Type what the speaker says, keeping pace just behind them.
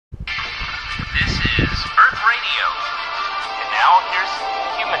now here's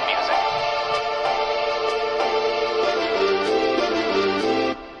human music.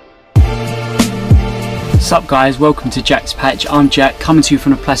 What's up guys, welcome to Jack's Patch. I'm Jack, coming to you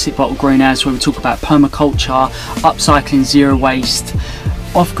from the Plastic Bottle Greenhouse, where we talk about permaculture, upcycling, zero waste,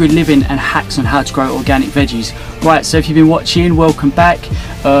 off-grid living and hacks on how to grow organic veggies. Right, so if you've been watching, welcome back.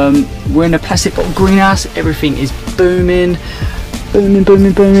 We're in the Plastic Bottle Greenhouse, everything is booming.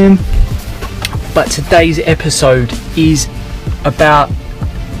 But today's episode is about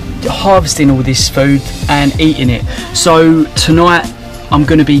harvesting all this food and eating it. So tonight I'm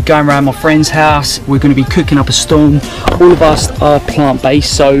going to be going around my friend's house. We're going to be cooking up a storm. All of us are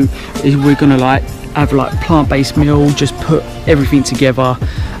plant-based, so we're going to have plant-based meal, just put everything together.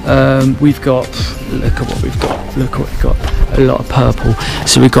 We've got, look at what we've got, a lot of purple.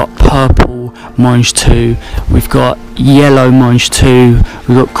 So we've got purple mange too, we've got yellow mange too,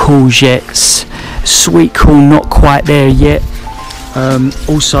 we've got courgettes, sweet corn not quite there yet,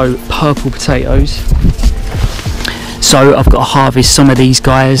 also purple potatoes. So I've got to harvest some of these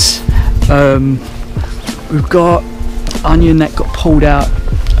guys. We've got onion that got pulled out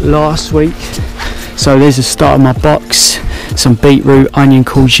last week, so there's the start of my box. Some beetroot, onion,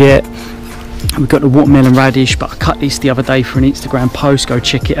 courgette. We've got the watermelon radish, but I cut this the other day for an Instagram post, go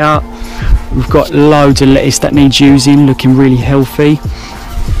check it out. We've got loads of lettuce that needs using, looking really healthy.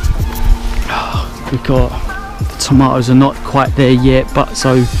 We've got the tomatoes are not quite there yet, but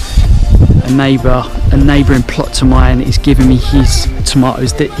so a neighbouring plot to mine is giving me his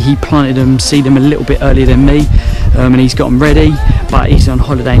tomatoes that he planted them, seed them a little bit earlier than me, and he's got them ready, but he's on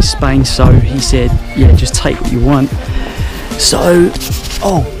holiday in Spain, so he said, yeah, just take what you want. So,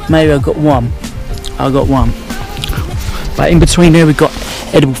 oh, maybe I got one, but in between there we've got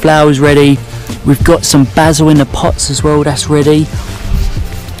edible flowers ready, we've got some basil in the pots as well, that's ready.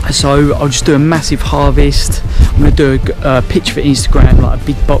 So I'll just do a massive harvest. I'm going to do a picture for Instagram, like a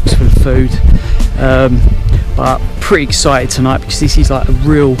big box full of food, but pretty excited tonight because this is like a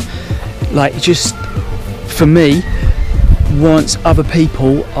real, like, just for me, once other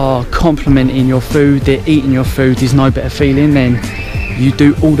people are complimenting your food, they're eating your food, there's no better feeling than you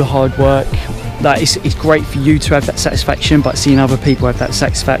do all the hard work. Like, it's great for you to have that satisfaction, but seeing other people have that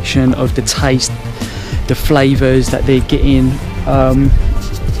satisfaction of the taste, the flavours that they're getting,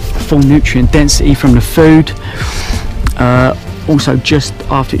 full nutrient density from the food, also just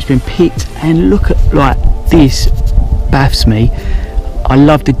after it's been picked. And look at, like, this baffs me. I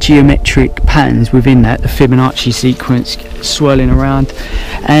love the geometric patterns within that, the Fibonacci sequence swirling around.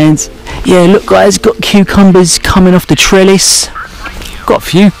 And yeah, look guys, got cucumbers coming off the trellis. Got a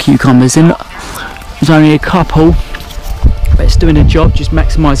few cucumbers in, there's only a couple, but it's doing a job, just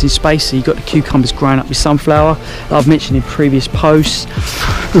maximising space. So you've got the cucumbers growing up with sunflower that I've mentioned in previous posts.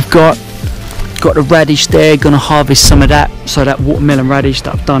 We've got the radish there, gonna harvest some of that. So that watermelon radish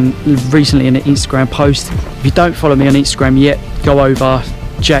that I've done recently in an Instagram post. If you don't follow me on Instagram yet, go over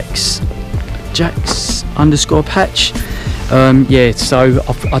Jack's _patch. Yeah, so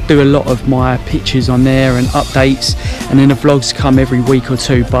I do a lot of my pictures on there and updates, and then the vlogs come every week or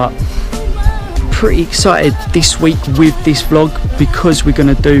two. But pretty excited this week with this vlog because we're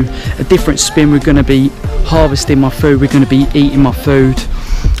going to do a different spin. We're going to be harvesting my food, we're going to be eating my food.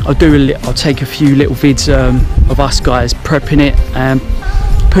 I'll take a few little vids of us guys prepping it and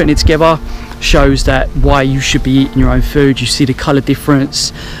putting it together. Shows that why you should be eating your own food. You see the colour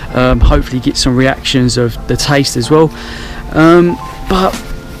difference, hopefully get some reactions of the taste as well. But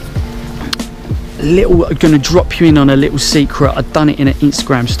I'm going to drop you in on a little secret. I've done it in an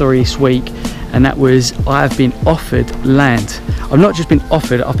Instagram story this week, and that was I have been offered land. I've not just been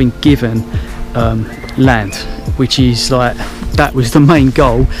offered, I've been given land, which is like, that was the main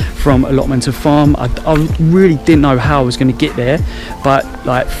goal from allotment to farm. I really didn't know how I was going to get there, but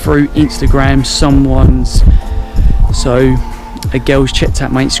like through Instagram, so a girl's checked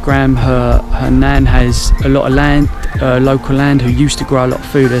out my Instagram, her nan has a lot of land, local land, who used to grow a lot of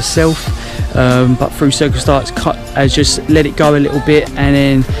food herself, but through Circle Starts has just let it go a little bit, and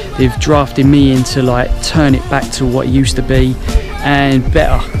then they've drafted me in to like turn it back to what it used to be and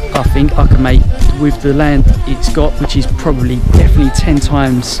better. I think I can make with the land it's got, which is probably definitely 10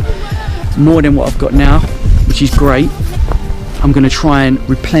 times more than what I've got now, which is great. I'm going to try and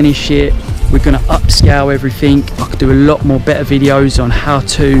replenish it. We're going to upscale everything. I could do a lot more better videos on how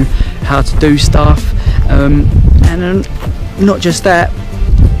to do stuff, and not just that.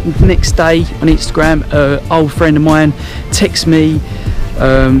 Next day on Instagram, an old friend of mine texts me,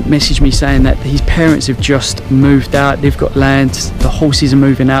 messaged me saying that his parents have just moved out. They've got land, the horses are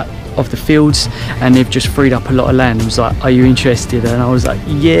moving out of the fields, and they've just freed up a lot of land. I was like, are you interested? And I was like,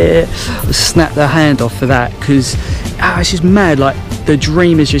 yeah. I snapped their hand off for that, because it's just mad. Like, the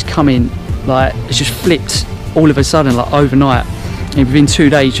dream has just come in, like it's just flipped all of a sudden, like overnight, and within 2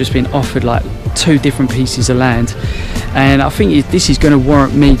 days just been offered like 2 different pieces of land. And I think this is going to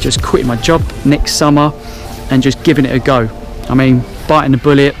warrant me just quitting my job next summer and just giving it a go. I mean, biting the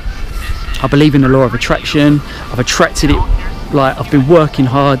bullet. I believe in the law of attraction. I've attracted it, like I've been working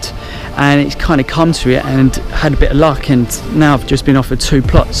hard, and it's kind of come to it, and had a bit of luck, and now I've just been offered 2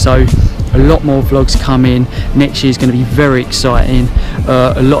 plots. So a lot more vlogs coming. Next year is going to be very exciting.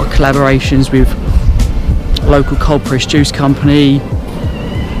 A lot of collaborations with local cold pressed juice company,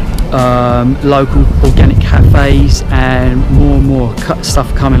 local organic cafes, and more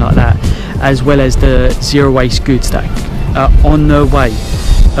stuff coming like that, as well as the zero waste goods that are on their way.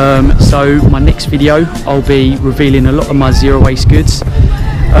 So my next video, I'll be revealing a lot of my zero waste goods,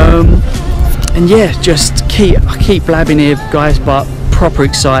 and yeah, just I keep blabbing here, guys, but proper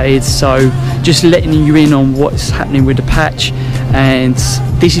excited. So just letting you in on what's happening with the patch, and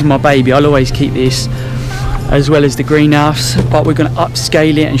this is my baby. I'll always keep this, as well as the greenhouse, but we're going to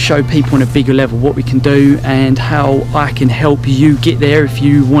upscale it and show people on a bigger level what we can do, and how I can help you get there if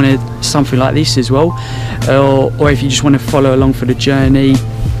you wanted something like this as well, or if you just want to follow along for the journey.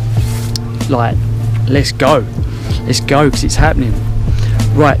 Like, let's go, because it's happening.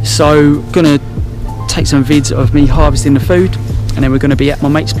 Right, so gonna take some vids of me harvesting the food, and then we're gonna be at my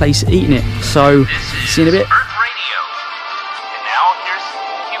mate's place eating it. So see you in a bit. Earth Radio. And now here's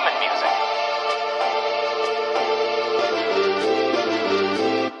human music.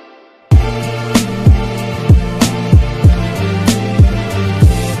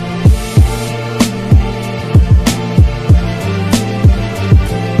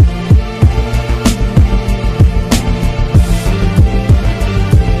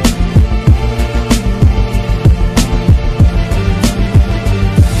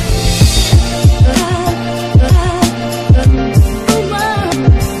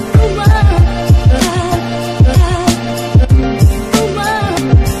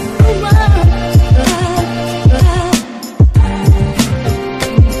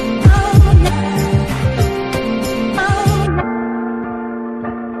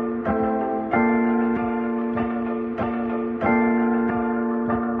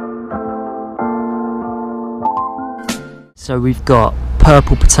 So we've got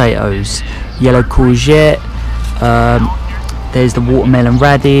purple potatoes, yellow courgette, there's the watermelon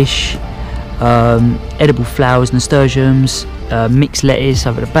radish, edible flowers, nasturtiums, mixed lettuce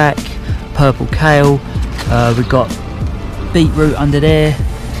over the back, purple kale, we've got beetroot under there,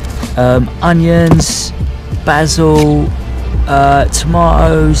 onions, basil,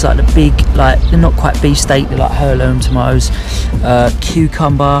 tomatoes, like the big, like they're not quite beefsteak, they're like heirloom tomatoes,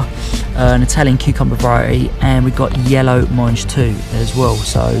 cucumber, an Italian cucumber variety, and we've got yellow mange too as well.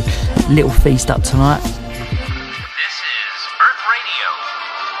 So little feast up tonight.